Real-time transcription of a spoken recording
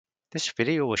This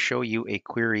video will show you a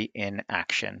query in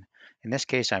action. In this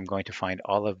case, I'm going to find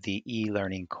all of the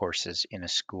e-learning courses in a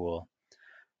school.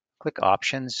 Click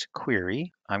Options,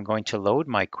 Query. I'm going to load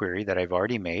my query that I've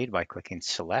already made by clicking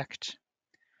Select.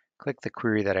 Click the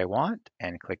query that I want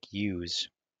and click Use.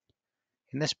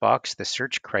 In this box, the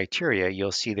search criteria,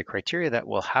 you'll see the criteria that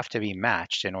will have to be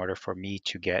matched in order for me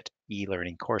to get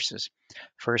e-learning courses.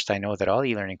 First, I know that all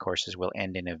e-learning courses will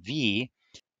end in a V,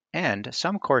 and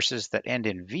some courses that end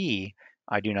in V,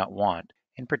 I do not want.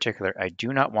 In particular, I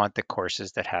do not want the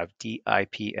courses that have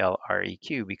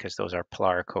DIPLREQ because those are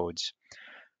PLAR codes.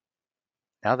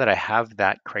 Now that I have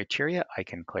that criteria, I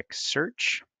can click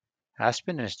Search.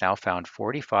 Aspen has now found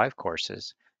 45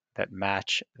 courses that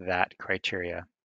match that criteria.